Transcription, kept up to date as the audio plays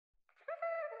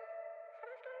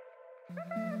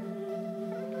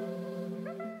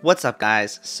What's up,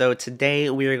 guys? So today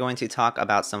we are going to talk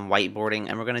about some whiteboarding,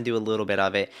 and we're going to do a little bit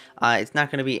of it. It's not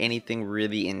going to be anything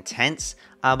really intense,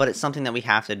 but it's something that we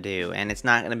have to do, and it's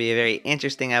not going to be a very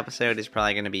interesting episode. It's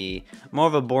probably going to be more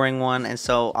of a boring one, and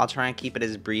so I'll try and keep it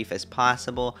as brief as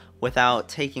possible without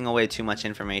taking away too much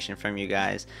information from you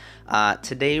guys.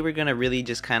 Today we're going to really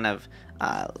just kind of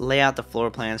lay out the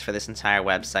floor plans for this entire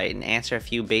website and answer a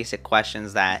few basic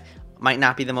questions that might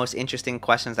not be the most interesting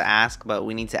questions to ask, but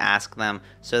we need to ask them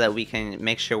so that we can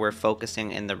make sure we're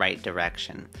focusing in the right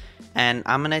direction. And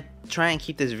I'm going to try and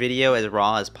keep this video as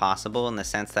raw as possible, in the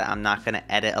sense that I'm not going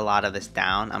to edit a lot of this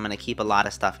down. I'm going to keep a lot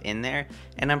of stuff in there,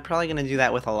 and I'm probably going to do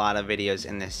that with a lot of videos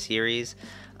in this series,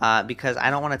 because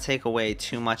I don't want to take away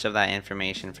too much of that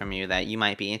information from you that you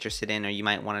might be interested in, or you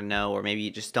might want to know, or maybe you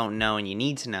just don't know and you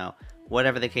need to know.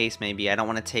 Whatever the case may be, I don't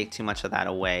want to take too much of that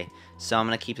away, so I'm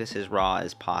going to keep this as raw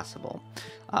as possible.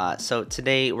 So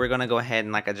today we're going to go ahead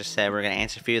and, like I just said, we're going to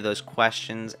answer a few of those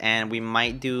questions, and we're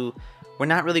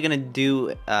not really going to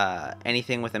do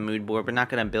anything with a mood board. We're not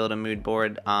going to build a mood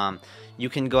board. You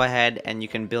can go ahead and you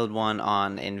can build one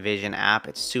on Envision app.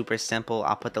 It's super simple.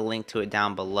 I'll put the link to it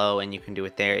down below, and you can do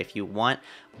it there if you want.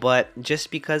 But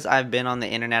just because I've been on the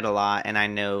internet a lot and I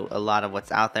know a lot of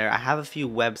what's out there, I have a few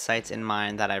websites in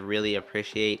mind that I really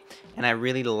appreciate and I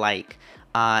really like.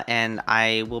 And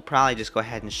I will probably just go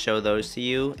ahead and show those to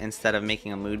you instead of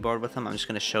making a mood board with them. I'm just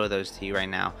going to show those to you right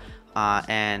now.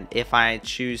 And if I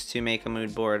choose to make a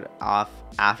mood board off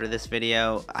after this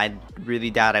video, I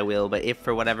really doubt I will, but if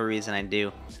for whatever reason I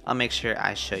do, I'll make sure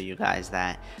I show you guys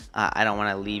that. I don't want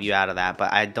to leave you out of that,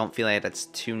 but I don't feel like that's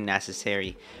too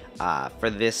necessary for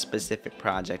this specific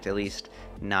project, at least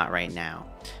not right now.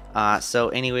 So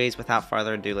anyways, without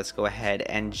further ado, let's go ahead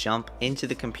and jump into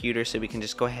the computer so we can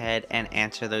just go ahead and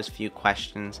answer those few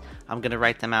questions. I'm going to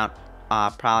write them out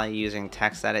probably using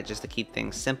text edit just to keep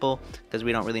things simple, because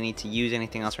we don't really need to use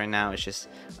anything else right now. It's just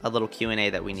a little Q&A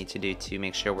that we need to do to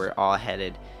make sure we're all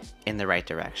headed in the right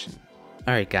direction.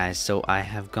 Alright guys, so I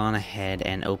have gone ahead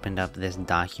and opened up this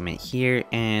document here,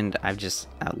 and I've just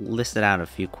listed out a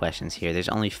few questions here. There's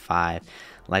only 5.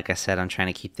 Like I said, I'm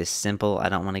trying to keep this simple. I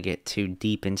don't want to get too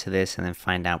deep into this and then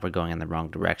find out we're going in the wrong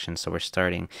direction. So we're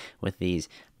starting with these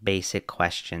basic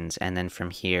questions, and then from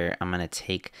here I'm going to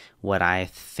take what I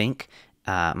think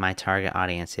my target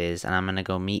audience is, and I'm going to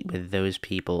go meet with those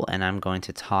people, and I'm going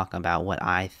to talk about what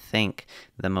I think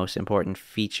the most important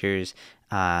features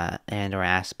and or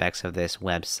aspects of this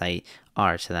website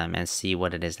are to them, and see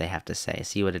what it is they have to say,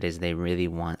 see what it is they really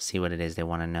want, see what it is they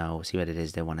want to know, see what it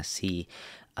is they want to see,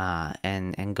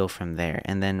 and go from there.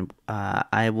 And then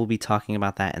I will be talking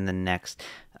about that in the next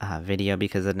video,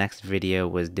 because the next video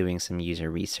was doing some user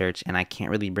research, and I can't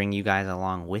really bring you guys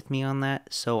along with me on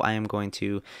that. So I am going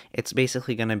to, it's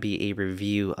basically going to be a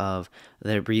review of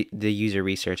the user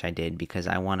research I did, because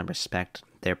I want to respect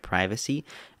their privacy.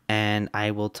 And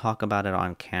I will talk about it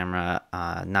on camera,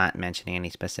 not mentioning any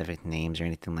specific names or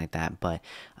anything like that, but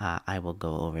I will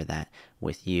go over that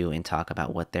with you and talk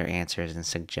about what their answers and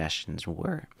suggestions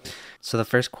were. So the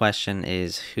first question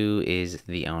is, who is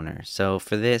the owner? So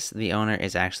for this, the owner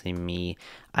is actually me.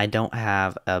 I don't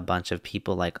have a bunch of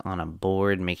people like on a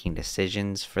board making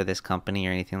decisions for this company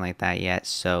or anything like that yet,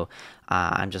 so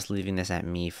I'm just leaving this at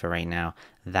me for right now.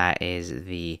 That is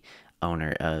the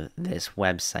owner of this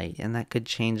website, and that could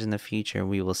change in the future.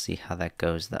 We will see how that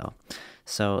goes though.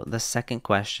 So the second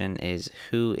question is,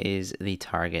 who is the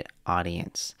target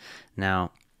audience?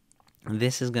 Now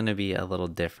this is going to be a little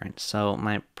different. So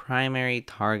my primary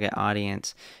target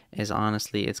audience is,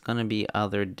 honestly, it's going to be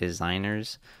other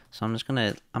designers. So I'm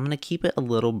going to keep it a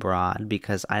little broad,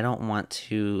 because I don't want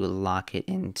to lock it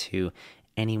into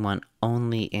anyone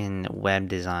only in web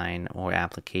design or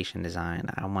application design.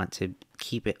 I want to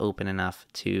keep it open enough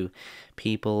to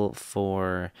people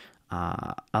for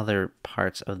other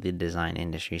parts of the design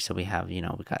industry. So we have, we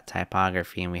got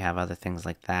typography, and we have other things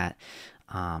like that.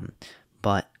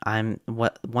 But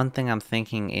one thing I'm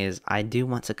thinking is, I do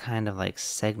want to kind of like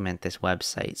segment this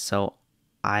website. So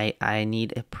I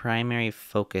need a primary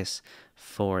focus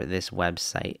for this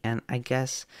website, and I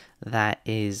guess that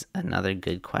is another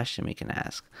good question we can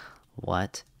ask.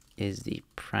 What is the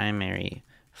primary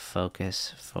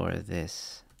focus for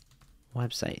this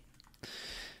website?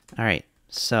 All right,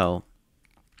 so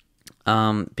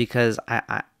because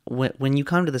when you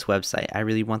come to this website, I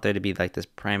really want there to be like this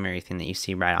primary thing that you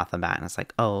see right off the bat, and it's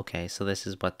like, oh, okay, so this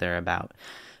is what they're about.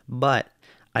 But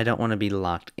I don't want to be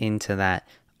locked into that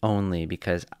only,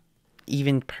 because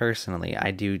even personally,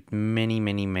 I do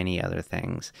many other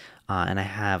things, and I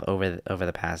have over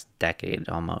the past decade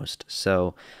almost.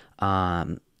 So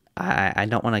I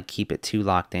don't want to keep it too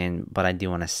locked in, but I do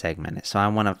want to segment it. So I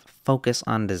want to focus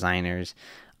on designers,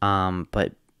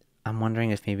 but I'm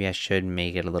wondering if maybe I should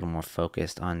make it a little more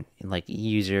focused on like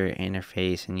user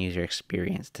interface and user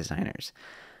experience designers.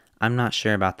 I'm not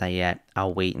sure about that yet.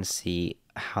 I'll wait and see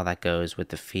how that goes with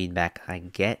the feedback I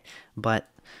get, but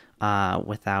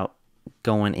without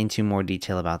going into more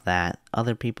detail about that,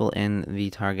 other people in the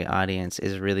target audience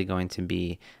is really going to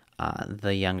be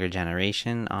the younger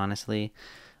generation, honestly.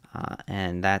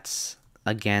 And that's,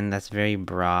 again, that's very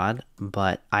broad,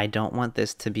 but I don't want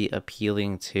this to be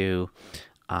appealing to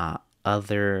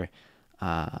other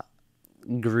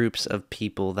groups of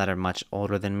people that are much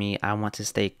older than me. I want to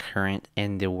stay current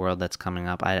in the world that's coming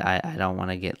up. I don't want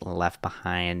to get left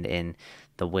behind in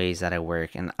the ways that I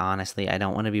work. And honestly, I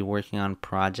don't want to be working on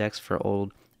projects for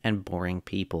old and boring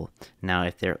people. Now,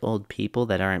 if they're old people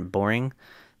that aren't boring,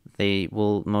 they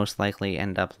will most likely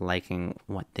end up liking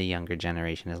what the younger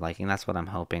generation is liking. That's what I'm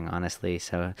hoping, honestly.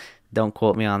 So don't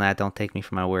quote me on that. Don't take me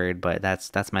for my word, but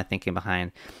that's my thinking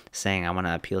behind saying I want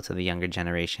to appeal to the younger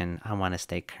generation. I want to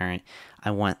stay current.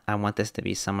 I want this to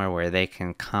be somewhere where they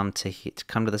can come to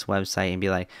this website and be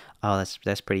like, "Oh,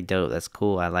 that's pretty dope. That's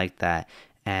cool. I like that."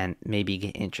 And maybe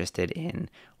get interested in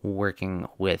working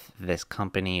with this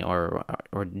company or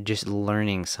just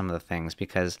learning some of the things,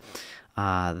 because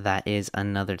that is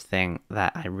another thing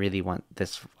that I really want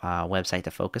this website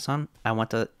to focus on. I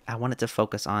want it to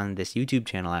focus on this YouTube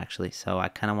channel, actually. So I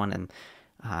kind of want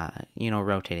to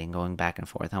rotating, going back and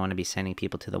forth. I want to be sending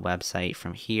people to the website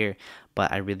from here,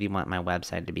 but I really want my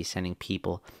website to be sending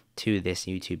people to this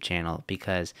YouTube channel,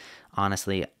 because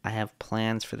honestly, I have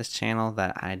plans for this channel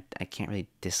that I can't really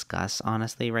discuss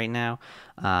honestly right now,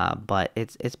 but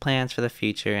it's plans for the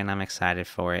future, and I'm excited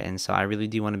for it. And so I really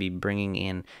do want to be bringing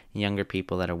in younger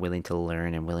people that are willing to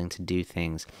learn and willing to do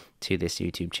things to this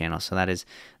YouTube channel. So that is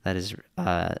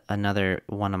another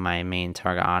one of my main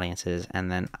target audiences.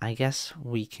 And then I guess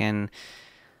we can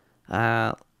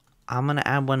I'm going to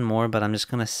add one more, but I'm just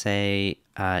going to say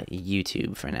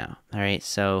YouTube for now. All right.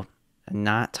 So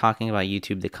not talking about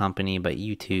YouTube, the company, but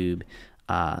YouTube,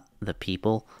 the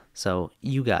people. So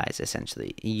you guys,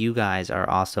 essentially, you guys are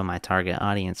also my target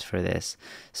audience for this.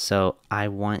 So I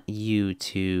want you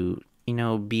to,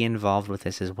 be involved with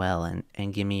this as well,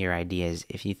 and give me your ideas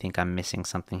if you think I'm missing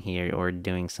something here or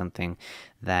doing something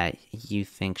that you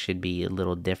think should be a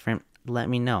little different. Let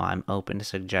me know. I'm open to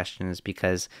suggestions,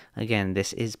 because again,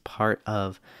 this is part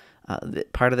of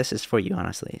this is for you,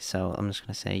 honestly. So I'm just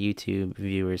going to say YouTube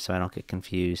viewers so I don't get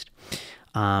confused.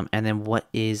 And then what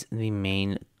is the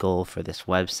main goal for this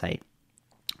website?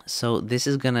 So this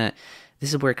is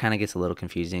where it kind of gets a little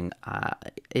confusing.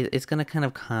 It's going to kind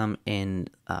of come in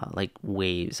like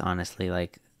waves, honestly.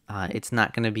 Like it's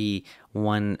not going to be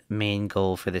one main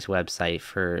goal for this website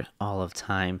for all of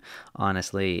time.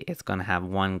 Honestly, it's going to have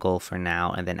one goal for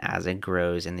now, and then as it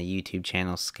grows and the YouTube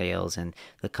channel scales and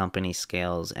the company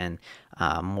scales and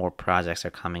more projects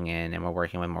are coming in and we're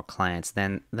working with more clients,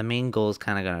 then the main goal is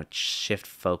kind of going to shift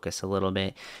focus a little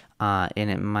bit, and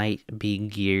it might be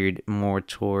geared more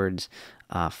towards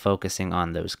focusing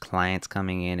on those clients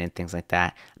coming in and things like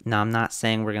that. Now, I'm not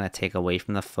saying we're going to take away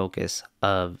from the focus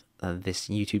of this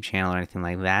YouTube channel or anything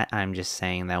like that. I'm just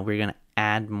saying that we're going to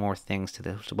add more things to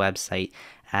this website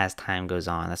as time goes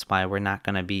on. That's why we're not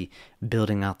going to be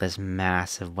building out this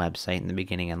massive website in the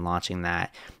beginning and launching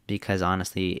that, because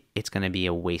honestly, it's going to be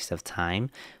a waste of time,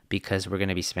 because we're going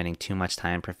to be spending too much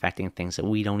time perfecting things that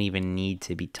we don't even need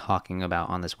to be talking about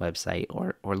on this website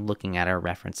or looking at or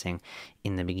referencing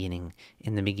in the beginning.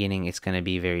 In the beginning, it's going to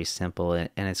be very simple, and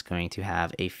it's going to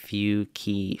have a few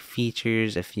key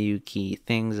features, a few key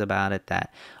things about it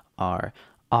that are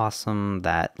awesome,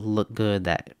 that look good,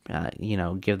 that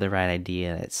give the right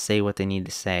idea, that say what they need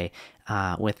to say,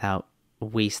 without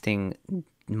wasting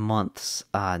months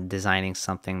designing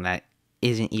something that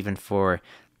isn't even for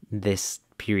this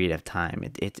period of time.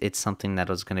 It's something that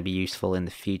is going to be useful in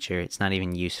the future. It's not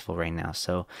even useful right now.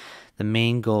 So the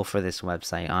main goal for this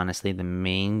website, honestly, the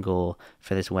main goal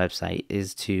for this website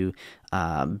is to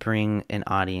bring an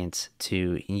audience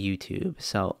to YouTube.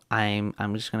 So I'm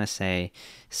just going to say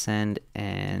send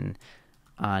an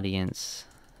audience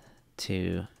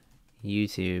to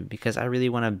YouTube, because I really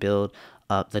want to build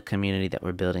up the community that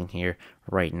we're building here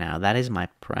right now. That is my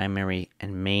primary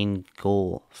and main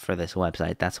goal for this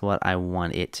website. That's what I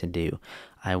want it to do.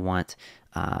 I want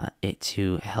it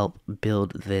to help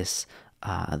build this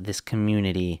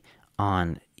community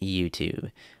on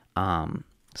YouTube.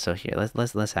 So here,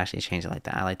 let's actually change it like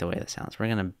that. I like the way that sounds. We're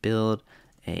gonna build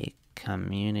a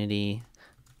community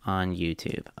on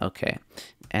YouTube. Okay.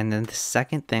 And then the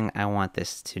second thing I want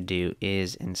this to do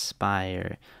is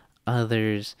inspire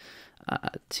others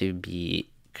to be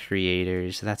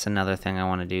creators. That's another thing I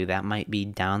want to do. That might be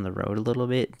down the road a little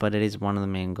bit, but it is one of the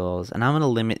main goals. And I'm going to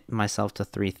limit myself to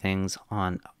 3 things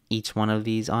on each one of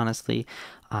these, honestly.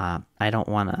 I don't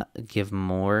want to give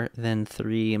more than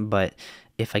 3, but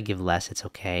if I give less, it's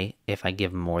okay. If I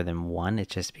give more than 1,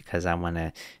 it's just because I want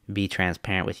to be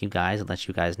transparent with you guys and let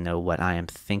you guys know what I am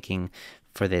thinking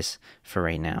for this for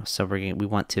right now. So we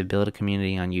want to build a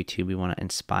community on YouTube. We want to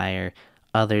inspire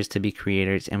others to be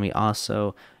creators, and we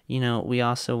also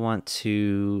want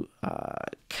to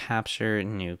capture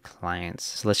new clients.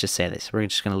 So let's just say this. We're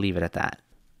just going to leave it at that.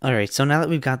 All right, so now that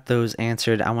we've got those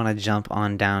answered, I want to jump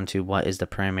on down to what is the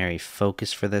primary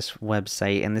focus for this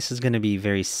website. And this is going to be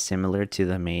very similar to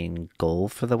the main goal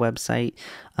for the website,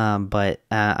 but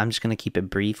I'm just going to keep it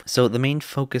brief. So the main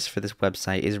focus for this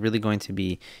website is really going to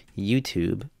be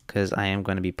YouTube, because I am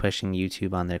going to be pushing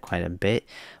YouTube on there quite a bit,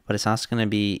 but it's also going to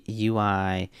be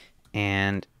UI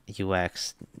and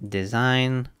UX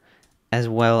design, as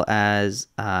well as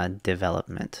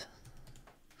development.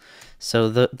 So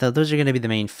those are going to be the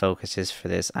main focuses for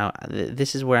this.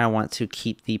 This is where I want to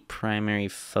keep the primary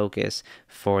focus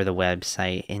for the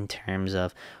website in terms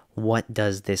of what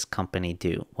does this company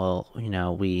do? Well,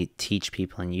 we teach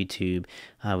people on YouTube.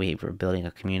 We're building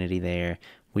a community there.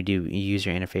 We do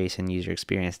user interface and user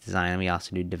experience design, and we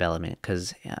also do development,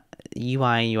 because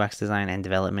UI, UX design, and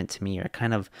development to me are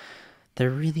they're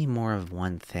really more of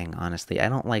one thing, honestly. I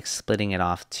don't like splitting it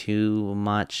off too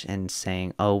much and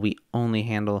saying, oh, we only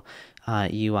handle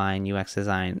UI and UX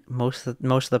design. Most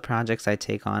of the projects I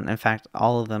take on, in fact,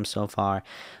 all of them so far,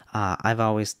 I've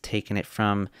always taken it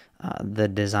from the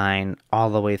design all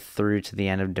the way through to the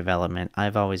end of development.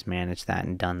 I've always managed that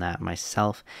and done that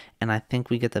myself, and I think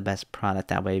we get the best product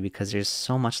that way, because there's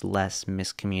so much less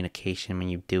miscommunication when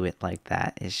you do it like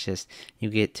that. It's just, you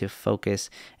get to focus,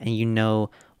 and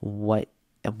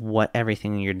what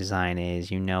everything in your design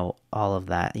is, all of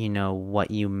that,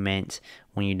 what you meant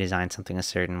when you design something a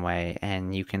certain way,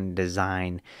 and you can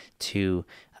design to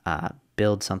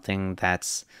build something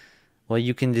that's, well,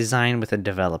 you can design with a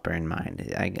developer in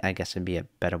mind. I guess would be a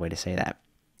better way to say that.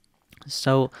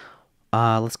 So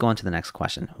let's go on to the next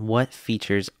question. What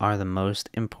features are the most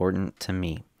important to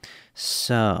me?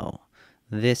 So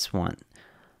this one,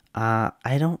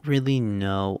 I don't really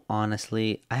know,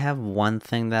 honestly. I have one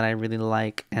thing that I really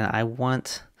like, and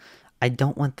I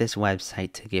don't want this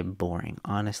website to get boring,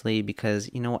 honestly, because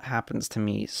what happens to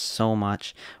me so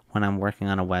much when I'm working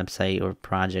on a website or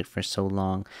project for so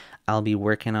long. I'll be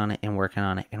working on it and working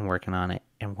on it and working on it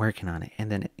and working on it, and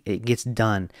then it gets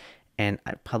done, and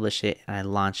I publish it and I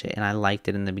launch it, and I liked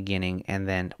it in the beginning, and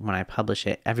then when I publish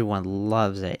it, everyone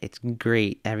loves it. It's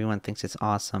great. Everyone thinks it's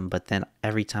awesome, but then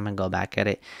every time I go back at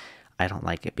it, I don't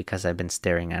like it, because I've been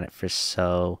staring at it for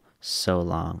so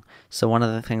long. So one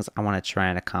of the things I want to try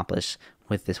and accomplish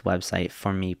with this website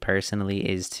for me personally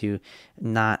is to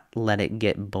not let it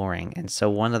get boring. And so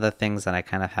one of the things that I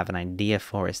kind of have an idea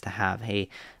for is to have a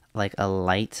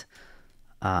light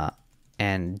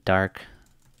and dark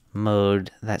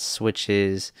mode that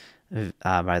switches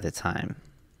by the time.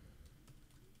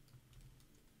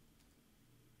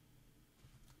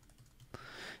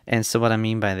 And so what I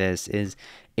mean by this is,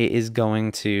 it is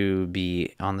going to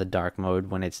be on the dark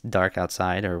mode when it's dark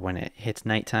outside or when it hits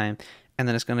nighttime, and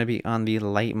then it's going to be on the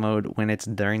light mode when it's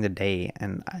during the day.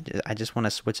 And I just want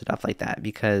to switch it up like that,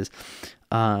 because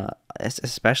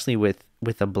especially with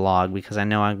a blog, because I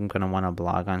know I'm going to want to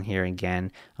blog on here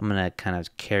again. I'm going to kind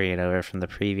of carry it over from the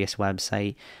previous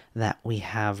website that we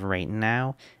have right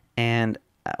now. And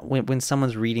when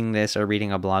someone's reading this or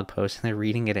reading a blog post and they're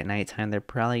reading it at nighttime, they're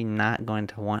probably not going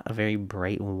to want a very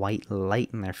bright white light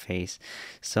in their face.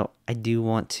 So I do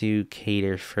want to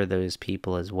cater for those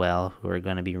people as well who are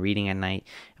going to be reading at night,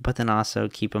 but then also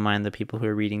keep in mind the people who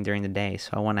are reading during the day.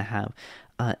 So I want to have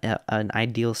an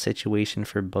ideal situation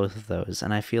for both of those,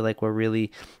 and I feel like we're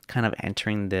really kind of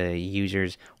entering the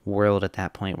user's world at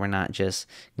that point. We're not just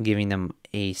giving them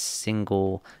a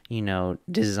single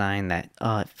design that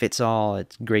it fits all,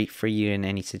 it's great for you in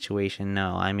any situation.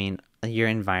 No, I mean, your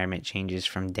environment changes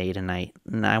from day to night,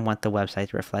 and I want the website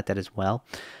to reflect that as well.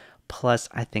 Plus,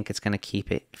 I think it's going to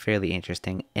keep it fairly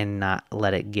interesting and not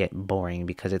let it get boring,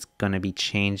 because it's going to be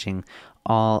changing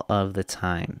all of the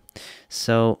time.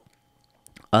 So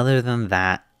other than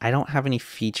that, I don't have any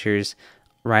features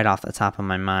right off the top of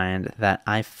my mind that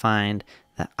I find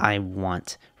that I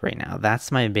want right now.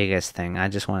 That's my biggest thing. I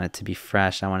just want it to be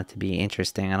fresh. I want it to be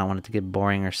interesting. I don't want it to get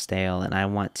boring or stale. And I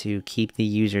want to keep the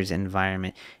user's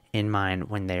environment in mind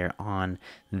when they're on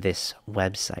this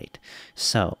website.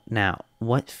 So now,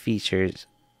 what features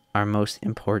are most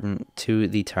important to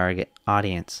the target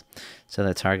audience. So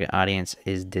the target audience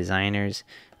is designers,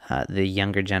 the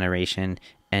younger generation,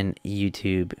 and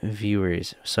YouTube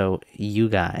viewers. So you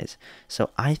guys. So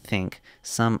I think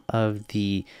some of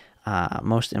the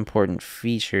most important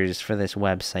features for this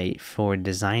website for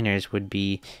designers would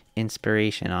be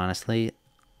inspiration, honestly.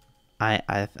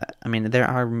 I mean, there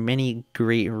are many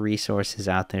great resources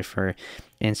out there for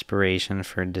inspiration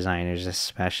for designers,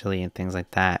 especially, and things like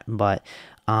that. But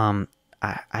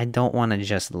I don't want to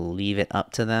just leave it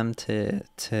up to them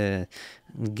to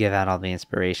give out all the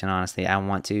inspiration. Honestly, I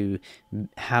want to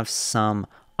have some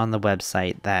on the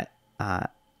website that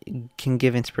can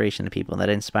give inspiration to people, that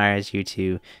inspires you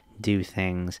to do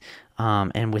things.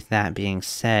 And with that being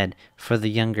said, for the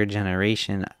younger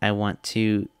generation, I want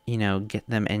to, get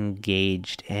them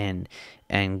engaged and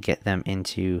get them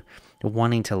into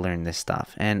wanting to learn this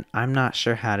stuff. And I'm not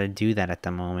sure how to do that at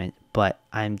the moment, but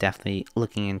I'm definitely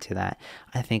looking into that.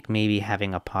 I think maybe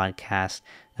having a podcast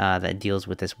that deals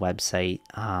with this website,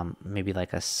 maybe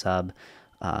like a sub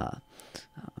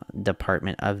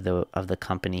department of the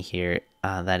company here,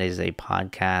 that is a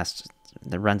podcast,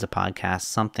 that runs a podcast,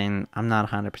 something. I'm not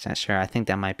 100% sure. I think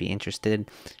that might be interesting.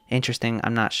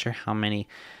 I'm not sure how many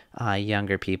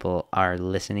younger people are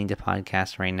listening to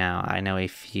podcasts right now. I know a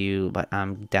few, but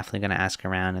I'm definitely going to ask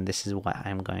around, and this is what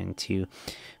I'm going to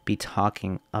be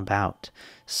talking about.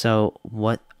 So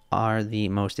what are the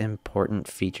most important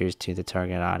features to the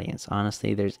target audience?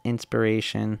 Honestly, there's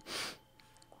inspiration,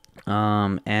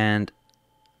 and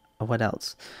what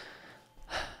else?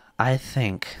 I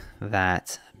think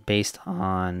that based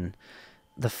on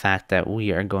the fact that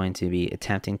we are going to be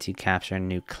attempting to capture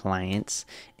new clients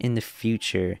in the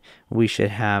future, we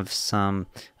should have some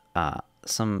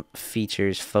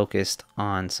features focused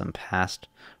on some past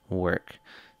work.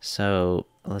 So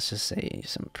let's just say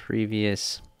some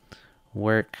previous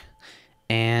work,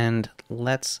 and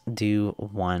let's do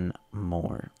one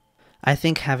more. I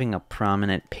think having a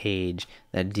prominent page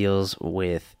that deals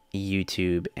with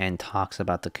YouTube and talks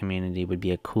about the community would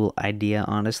be a cool idea,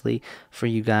 honestly, for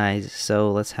you guys.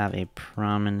 So let's have a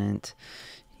prominent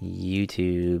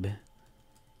YouTube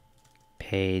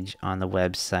page on the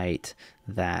website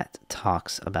that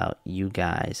talks about you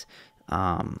guys.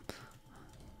 Let's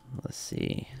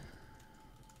see.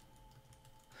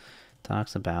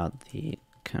 Talks about the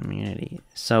community.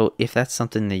 So if that's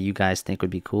something that you guys think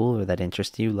would be cool or that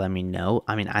interests you, let me know.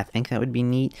 I mean, I think that would be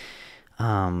neat.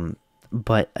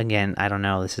 But again, I don't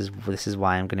know. This is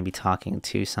why I'm going to be talking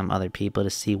to some other people to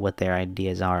see what their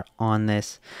ideas are on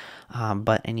this.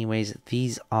 But anyways,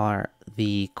 these are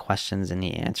the questions and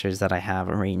the answers that I have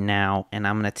right now. And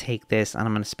I'm going to take this and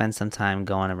I'm going to spend some time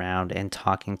going around and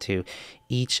talking to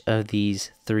each of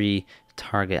these three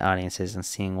target audiences and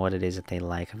seeing what it is that they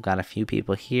like. I've got a few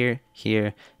people here,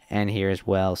 and here as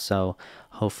well. So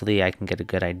hopefully I can get a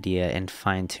good idea and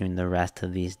fine tune the rest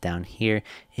of these down here.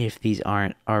 If these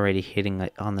aren't already hitting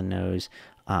on the nose,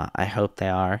 I hope they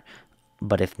are.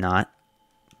 But if not,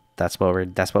 that's what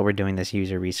we're doing this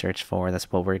user research for. That's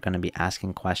what we're going to be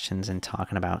asking questions and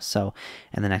talking about. So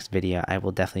in the next video, I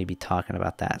will definitely be talking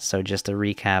about that. So just to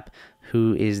recap,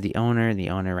 who is the owner? The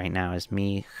owner right now is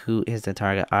me. Who is the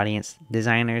target audience?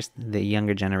 Designers, the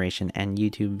younger generation, and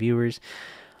YouTube viewers.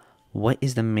 What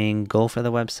is the main goal for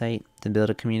the website? To build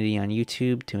a community on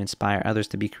YouTube, to inspire others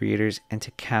to be creators, and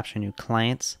to capture new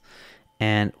clients.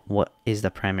 And what is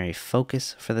the primary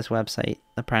focus for this website?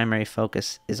 The primary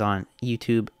focus is on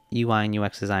YouTube, UI and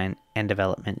UX design, and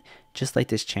development, just like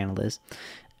this channel is.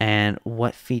 And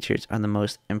what features are the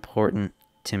most important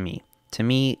to me? To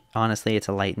me, honestly, it's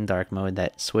a light and dark mode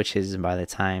that switches by the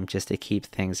time, just to keep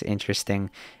things interesting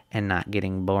and not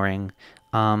getting boring.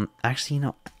 Actually,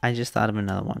 I just thought of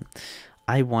another one.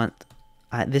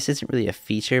 This isn't really a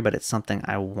feature, but it's something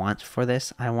I want for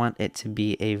this. I want it to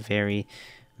be a very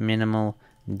minimal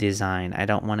design. I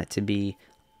don't want it to be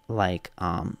like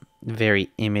very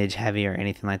image heavy or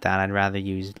anything like that. I'd rather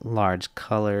use large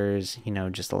colors,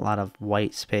 just a lot of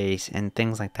white space and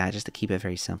things like that, just to keep it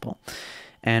very simple.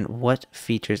 And what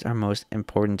features are most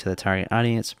important to the target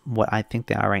audience? What I think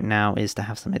they are right now is to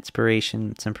have some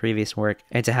inspiration, some previous work,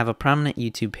 and to have a prominent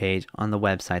YouTube page on the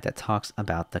website that talks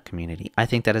about the community. I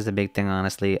think that is a big thing,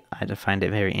 honestly. I find it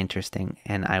very interesting,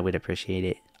 and I would appreciate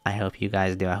it. I hope you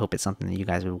guys do. I hope it's something that you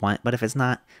guys would want. But if it's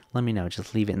not, let me know.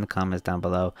 Just leave it in the comments down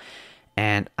below,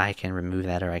 and I can remove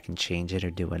that, or I can change it, or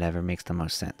do whatever makes the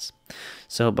most sense.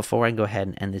 So before I go ahead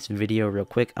and end this video real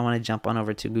quick, I want to jump on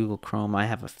over to Google Chrome. I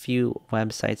have a few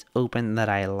websites open that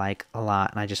I like a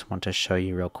lot, and I just want to show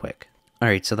you real quick.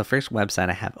 Alright, so the first website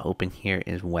I have open here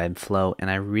is Webflow, and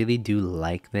I really do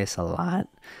like this a lot.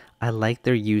 I like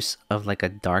their use of like a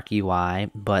dark UI,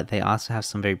 but they also have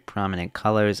some very prominent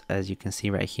colors, as you can see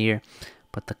right here.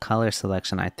 But the color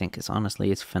selection, I think, is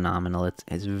honestly, it's phenomenal.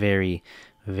 It's very,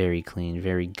 very clean,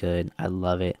 very good. I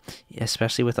love it,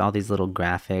 especially with all these little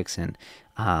graphics and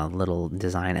little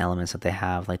design elements that they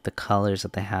have, like the colors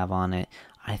that they have on it.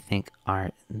 I think are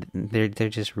they're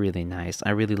just really nice. I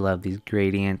really love these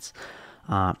gradients,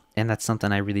 and that's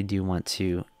something I really do want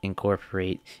to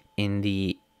incorporate in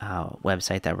the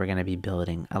website that we're going to be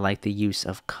building. I like the use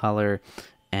of color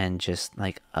and just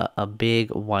like a big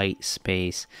white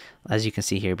space. As you can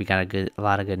see here, we got a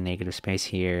lot of good negative space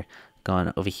here,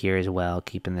 going over here as well,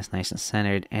 keeping this nice and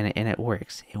centered, and it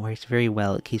works. It works very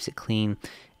well. It keeps it clean,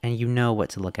 and you know what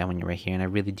to look at when you're right here, and I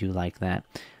really do like that.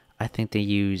 I think they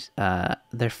use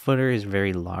their footer is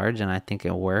very large, and I think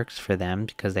it works for them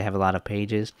because they have a lot of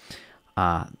pages.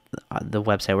 The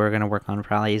website we're going to work on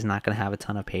probably is not going to have a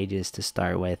ton of pages to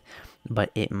start with,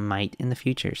 but it might in the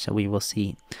future, so we will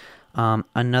see.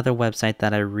 Another website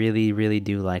that I really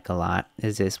do like a lot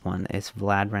is this one. It's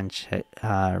Vlad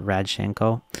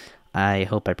Radchenko. I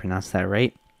hope I pronounced that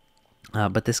right.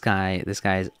 But this guy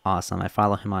is awesome. I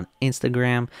follow him on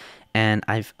Instagram, and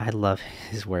I love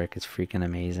his work. It's freaking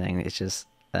amazing. It's just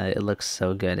it looks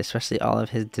so good, especially all of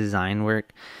his design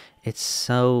work. It's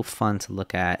so fun to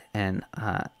look at, and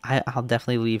I'll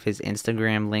definitely leave his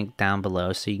Instagram link down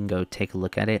below so you can go take a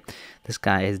look at it. This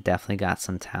guy has definitely got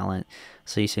some talent,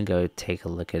 so you should go take a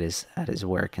look at his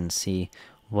work and see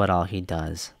what all he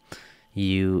does.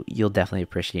 You'll definitely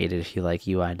appreciate it if you like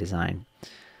UI design.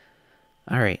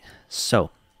 All right,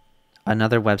 so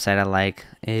another website I like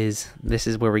is, this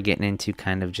is where we're getting into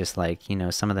kind of just like,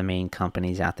 some of the main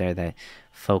companies out there that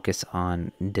focus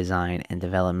on design and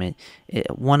development.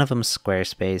 One of them is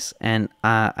Squarespace, and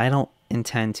I don't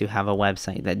intend to have a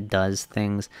website that does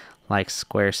things like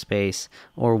Squarespace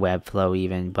or Webflow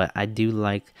even, but I do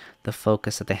like the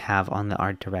focus that they have on the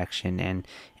art direction and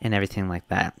everything like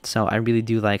that. So I really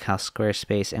do like how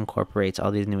Squarespace incorporates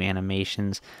all these new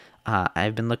animations.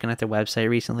 I've been looking at their website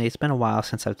recently. It's been a while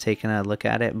since I've taken a look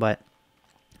at it, but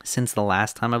since the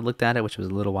last time I've looked at it, which was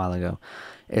a little while ago,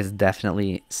 it's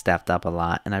definitely stepped up a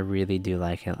lot, and I really do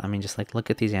like it. I mean, just like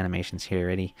look at these animations here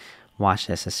already. Watch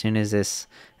this. As soon as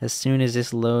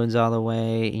this loads all the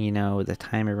way, the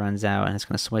timer runs out and it's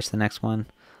going to switch to the next one.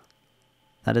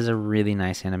 That is a really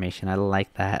nice animation. I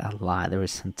like that a lot. There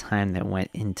was some time that went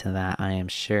into that, I am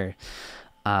sure.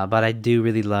 But I do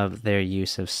really love their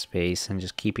use of space and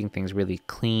just keeping things really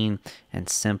clean and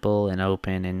simple and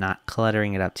open and not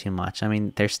cluttering it up too much. I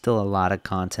mean, there's still a lot of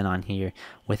content on here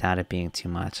without it being too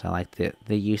much. I like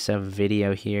the use of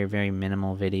video here, very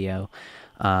minimal video.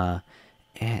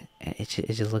 And it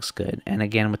just looks good. And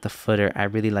again, with the footer, I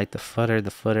really like the footer.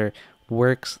 The footer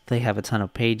works. They have a ton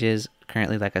of pages.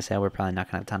 Currently, like I said, we're probably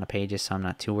not going to have a ton of pages, so I'm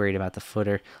not too worried about the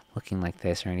footer looking like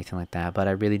this or anything like that. But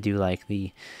I really do like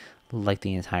the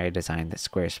entire design that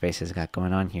Squarespace has got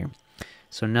going on here.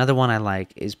 So another one I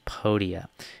like is Podia,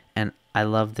 and I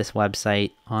love this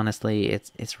website. Honestly,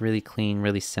 it's really clean,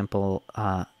 really simple.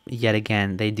 Yet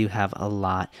again, they do have a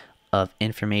lot of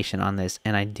information on this,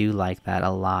 and I do like that a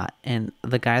lot. And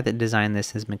the guy that designed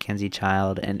this is Mackenzie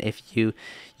Child, and if you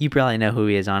probably know who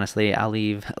he is. Honestly, I'll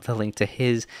leave the link to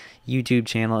his YouTube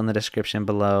channel in the description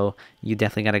below. You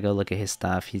definitely got to go look at his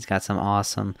stuff. He's got some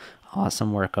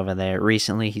awesome work over there.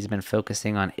 Recently, he's been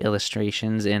focusing on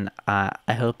illustrations, and I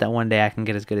hope that one day I can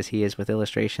get as good as he is with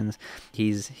illustrations.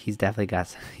 He's definitely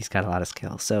got a lot of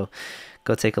skill. So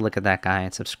go take a look at that guy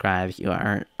and subscribe if you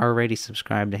aren't already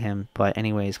subscribed to him. But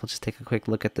anyways, we'll just take a quick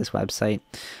look at this website.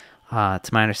 To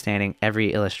my understanding,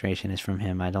 every illustration is from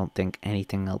him. I don't think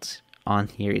anything else on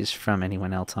here is from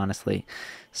anyone else, honestly.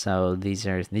 So these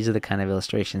are the kind of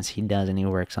illustrations he does, and he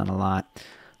works on a lot.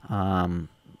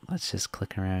 Let's just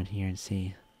click around here and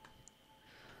see.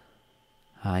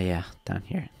 Yeah, down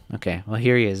here. Okay, well,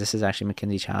 here he is. This is actually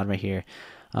Mackenzie Child right here.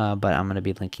 But I'm going to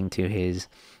be linking to his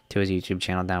YouTube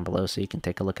channel down below, so you can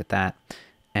take a look at that.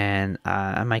 And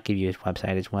I might give you his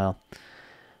website as well.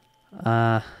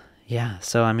 Yeah,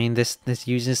 so I mean, this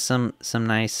uses some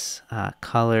nice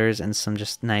colors and some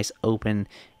just nice open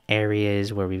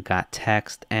areas where we've got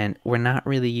text, and we're not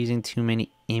really using too many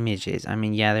images. I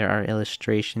mean, yeah, there are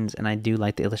illustrations, and I do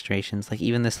like the illustrations. Like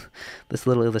even this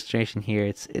little illustration here,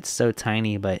 it's so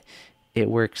tiny, but it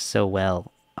works so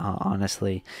well,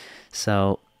 honestly.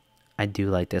 So I do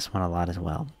like this one a lot as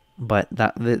well. But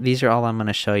these are all I'm going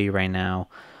to show you right now.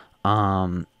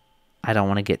 I don't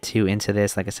want to get too into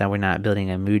this. Like I said, we're not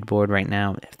building a mood board right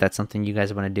now. If that's something you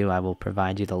guys want to do, I will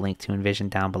provide you the link to Envision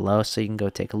down below, so you can go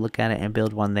take a look at it and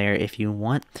build one there if you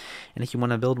want. And if you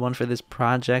want to build one for this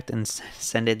project and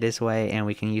send it this way and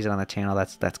we can use it on the channel,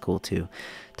 that's cool too.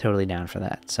 Totally down for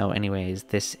that. So anyways,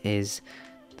 this is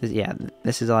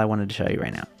all I wanted to show you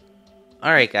right now.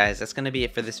 Alright guys, that's going to be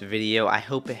it for this video. I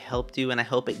hope it helped you, and I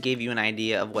hope it gave you an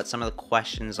idea of what some of the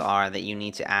questions are that you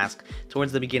need to ask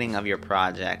towards the beginning of your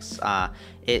projects.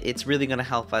 It's really going to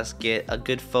help us get a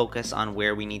good focus on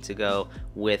where we need to go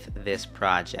with this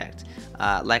project.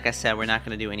 Like I said, we're not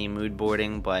going to do any mood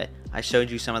boarding, but I showed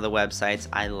you some of the websites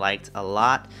I liked a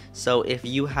lot. So if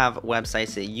you have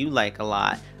websites that you like a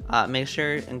lot, make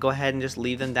sure and go ahead and just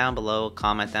leave them down below,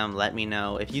 comment them, let me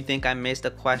know. If you think I missed a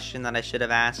question that I should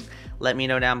have asked, let me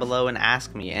know down below and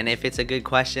ask me. And if it's a good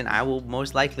question, I will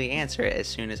most likely answer it as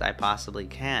soon as I possibly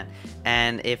can.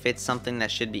 And if it's something that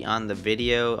should be on the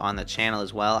video, on the channel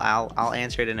as well, I'll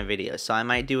answer it in a video. So I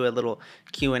might do a little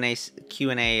Q&A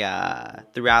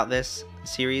throughout this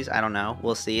series. I don't know,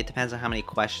 we'll see. It depends on how many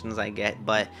questions I get,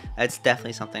 but it's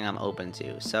definitely something I'm open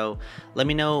to. So let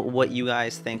me know what you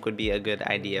guys think would be a good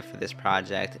idea for this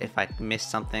project. If I missed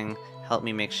something, help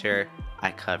me make sure I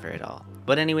cover it all.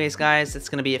 But anyways guys, that's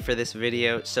gonna be it for this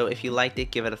video. So if you liked it,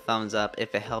 give it a thumbs up.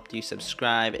 If it helped you,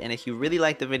 subscribe. And if you really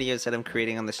like the videos that I'm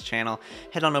creating on this channel,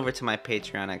 head on over to my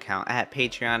Patreon account at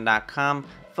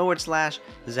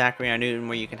patreon.com/Zachary R. Newton,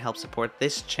 where you can help support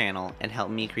this channel and help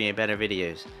me create better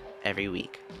videos every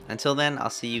week. Until then,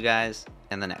 I'll see you guys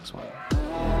in the next one.